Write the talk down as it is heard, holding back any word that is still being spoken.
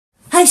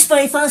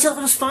Spidey-Fans,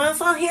 welcome to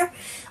Spidey-Fan here,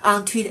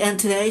 and in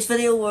today's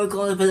video we're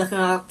going to be looking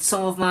at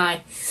some of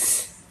my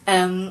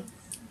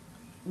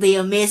the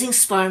Amazing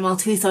Spider-Man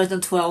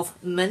 2012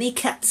 mini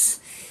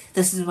kits.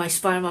 This is my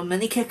Spider-Man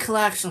mini kit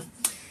collection,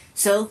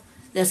 so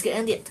let's get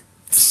into it.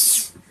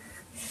 So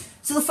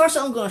the first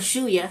one I'm going to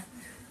show you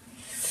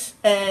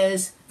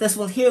is this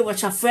one here,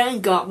 which a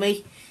friend got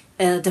me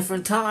at a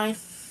different time.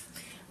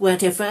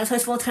 Went to a friend's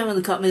house one time and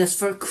they got me this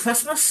for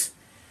Christmas.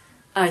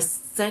 I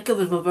think it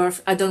was my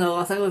birthday. I don't know.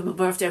 I think it was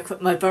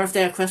my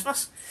birthday or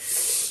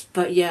Christmas.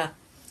 But yeah.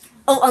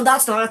 Oh, and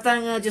that's another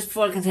thing. Just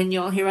before I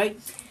continue on here, right?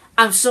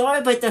 I'm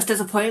sorry about this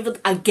disappointment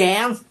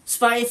again,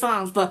 Spidey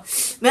fans.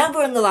 But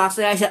remember in the last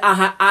day I said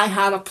I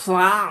had a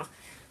plan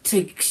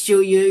to show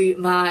you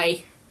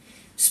my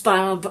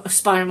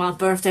Spider-Man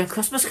birthday and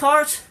Christmas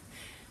cards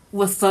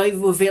without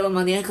revealing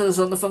my name because it's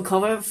on the front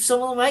cover of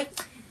some of them,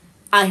 right?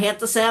 I hate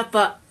to say it,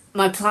 but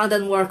my plan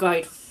didn't work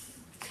out.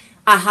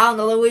 I had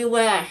another wee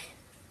way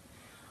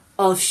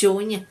of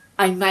showing you.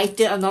 I might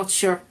do, I'm not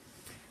sure,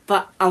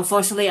 but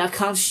unfortunately I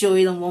can't show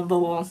you them one by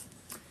one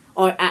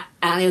or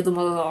any of them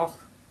at all,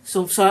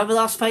 so I'm sorry about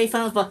that, Spidey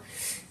fans, but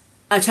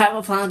I tried.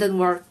 My plan didn't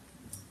work.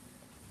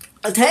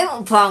 I'll tell you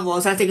what my plan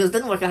was, I think it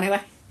didn't work anyway.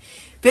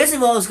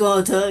 Basically what I was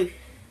going to do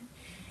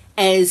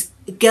is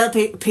get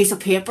a piece of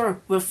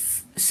paper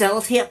with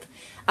sellotape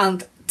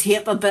and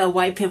tape a bit of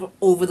white paper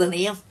over the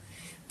name,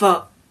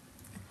 but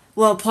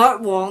well,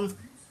 part one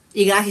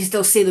you can actually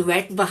still see the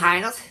writing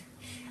behind it.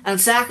 And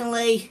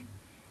secondly,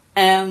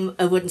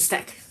 it wouldn't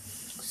stick.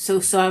 So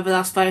sorry about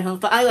that, Spidey fans.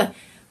 But anyway,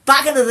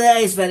 back into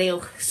today's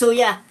video. So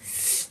yeah,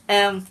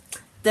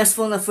 this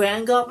one a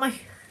friend got me.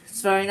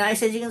 It's very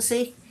nice, as you can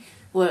see.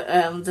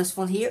 With this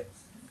one here.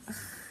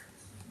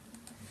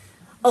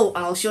 Oh,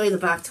 and I'll show you the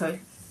back too.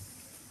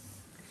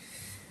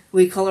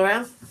 We colour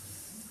in.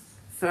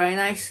 Very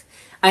nice.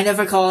 I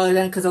never coloured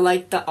in because I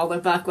like the other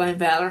background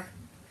better.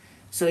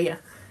 So yeah.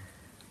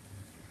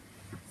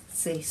 Let's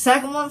see,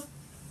 second one.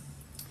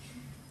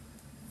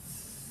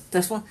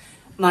 This one,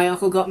 my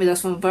uncle got me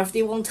this for my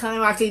birthday one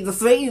time. Actually, the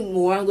three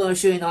more I'm going to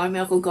show you now, my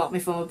uncle got me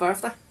for my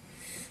birthday.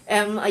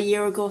 A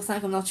year ago, I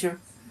think, I'm not sure.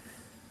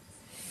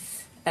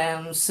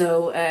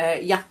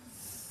 Yeah.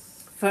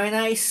 Very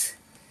nice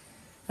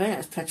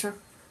picture.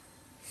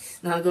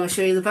 Now I'm going to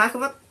show you the back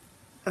of it,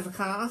 if I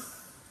can.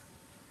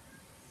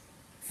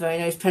 Very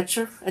nice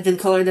picture. I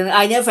didn't colour it in.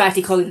 I never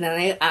actually coloured in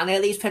any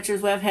of these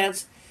pictures web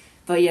heads.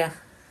 But yeah.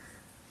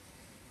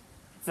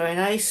 Very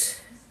nice.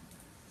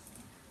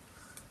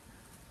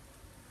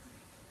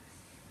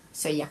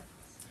 So yeah.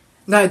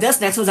 Now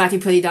this next one's actually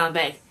pretty damn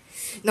big.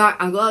 Now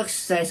I'm going to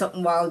say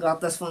something while I got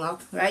this one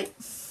up, right?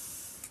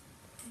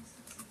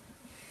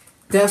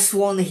 This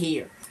one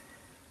here.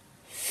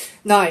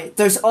 Now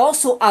there's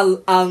also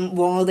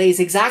one of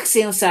these exact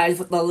same size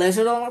with the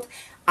lizard on it.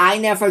 I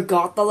never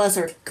got the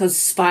lizard because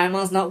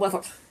Spider-Man's not with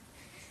it.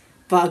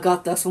 But I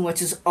got this one,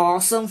 which is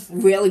awesome.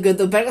 Really good.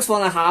 The biggest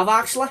one I have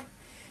actually.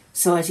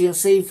 So as you can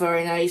see,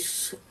 very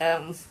nice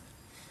thing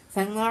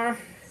there.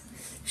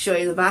 Show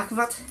you the back of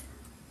it.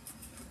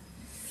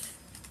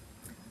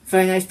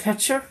 Very nice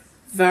picture.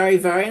 Very,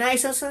 very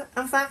nice,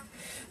 in fact.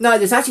 Now,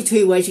 there's actually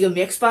two ways you can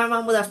make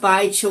Spider-Man with this, but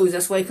I chose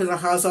this way because it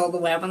has all the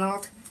webbing on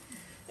it.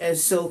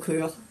 It's so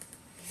cool.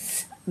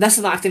 This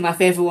is actually my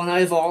favourite one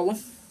out of all of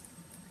them.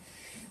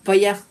 But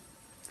yeah,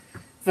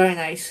 very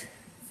nice.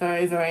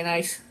 Very, very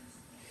nice.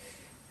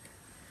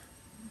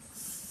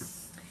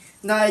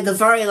 Now, the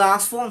very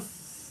last one.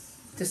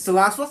 This is the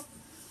last one.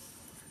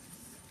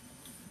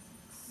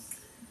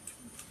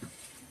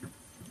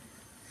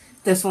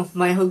 This one,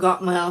 my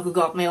uncle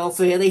got me all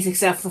three of these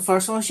except for the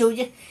first one I showed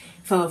you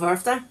for my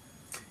birthday.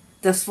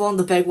 This one,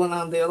 the big one,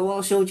 and the other one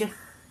I showed you.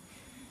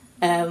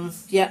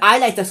 Yeah, I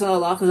like this one a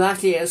lot because it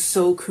actually is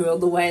so cool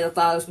the way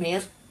that is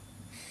made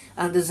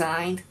and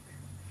designed.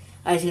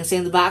 As you can see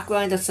in the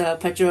background, it's a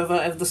picture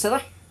of the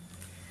city.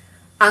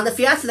 And if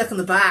you actually look in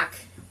the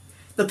back,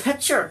 the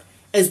picture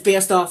is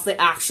based off the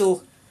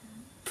actual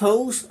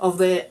pose of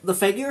the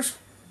figures.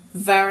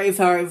 Very,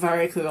 very,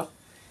 very cool.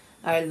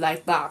 I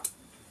like that.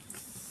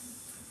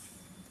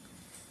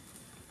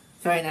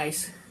 Very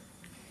nice.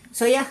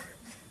 So yeah,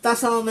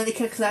 that's all mini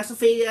kit collection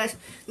for you guys.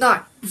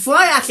 Now, before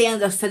I actually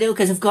end this video,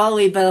 because I've got a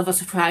wee bit of a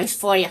surprise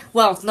for you.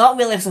 Well, not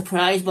really a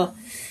surprise, but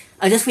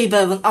just a wee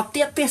bit of an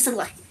update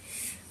basically.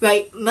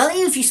 Right,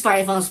 many of you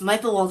Spidey fans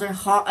might be wondering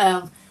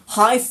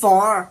how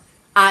far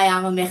I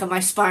am in making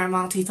my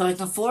Spider-Man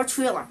 2004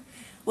 trailer.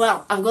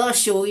 Well, I'm going to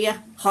show you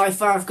how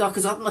far I've got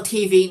because it's up on my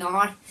TV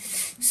now.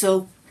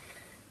 So,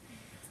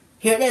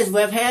 here it is,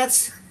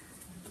 webheads.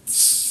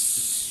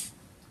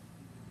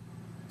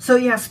 So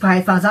yeah,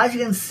 Spidey fans, as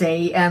you can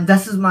see,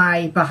 this is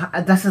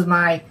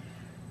my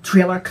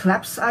trailer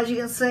clips, as you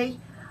can see,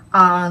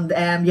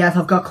 and yes,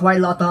 I've got quite a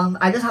lot done.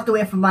 I just have to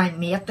wait for my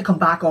mate to come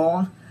back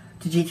on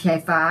to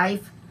GTA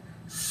 5,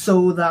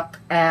 so that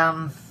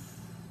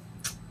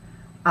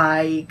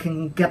I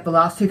can get the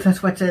last two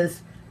clips, which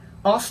is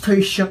us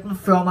two shooting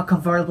from a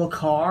convertible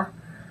car.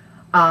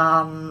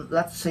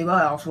 Let's see,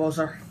 what else was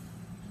there?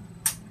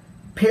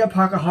 Peter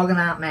Parker hugging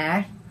Aunt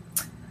May.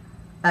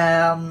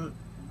 And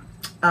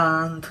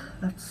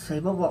let's see,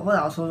 what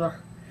else was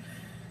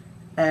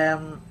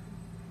there?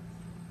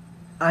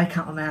 I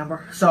can't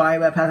remember. Sorry,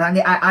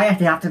 I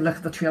actually have to look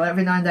at the trailer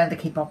every now and then to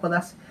keep up with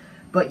this.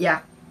 But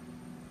yeah.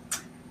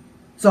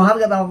 So I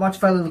haven't got that much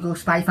further to go,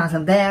 Spidey fans,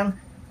 and then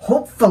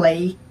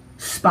hopefully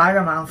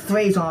Spider-Man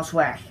 3 is on its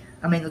way.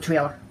 I mean the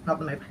trailer, not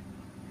the movie.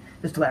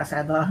 Just the way I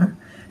said that.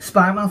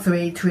 Spider-Man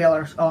 3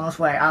 trailer's on its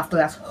way after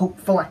this,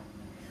 hopefully.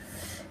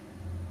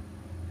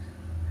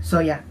 So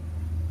yeah.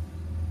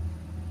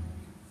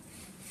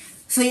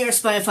 So here,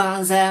 Spidey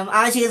fans,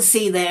 as you can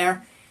see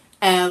there,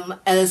 it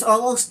is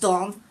almost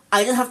done.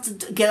 I just have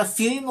to get a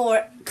few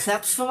more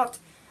clips from it,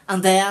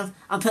 and then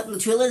I'm putting the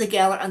trailer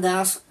together, and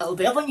then it'll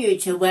be up on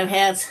YouTube,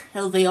 webheads,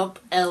 it'll be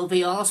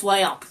on its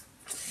way up.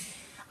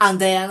 And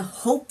then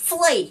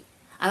hopefully,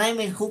 and I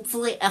mean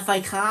hopefully if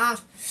I can,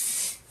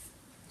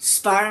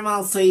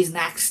 Spider-Man 3 is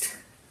next.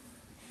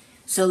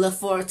 So look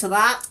forward to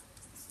that.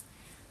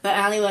 But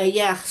anyway,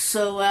 yeah,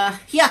 so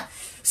yeah.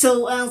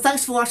 So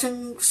thanks for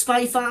watching,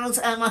 Spidey fans,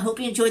 I hope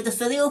you enjoyed this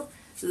video.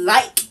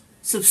 Like,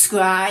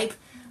 subscribe,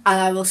 and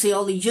I will see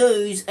all the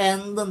yous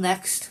in the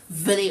next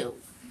video.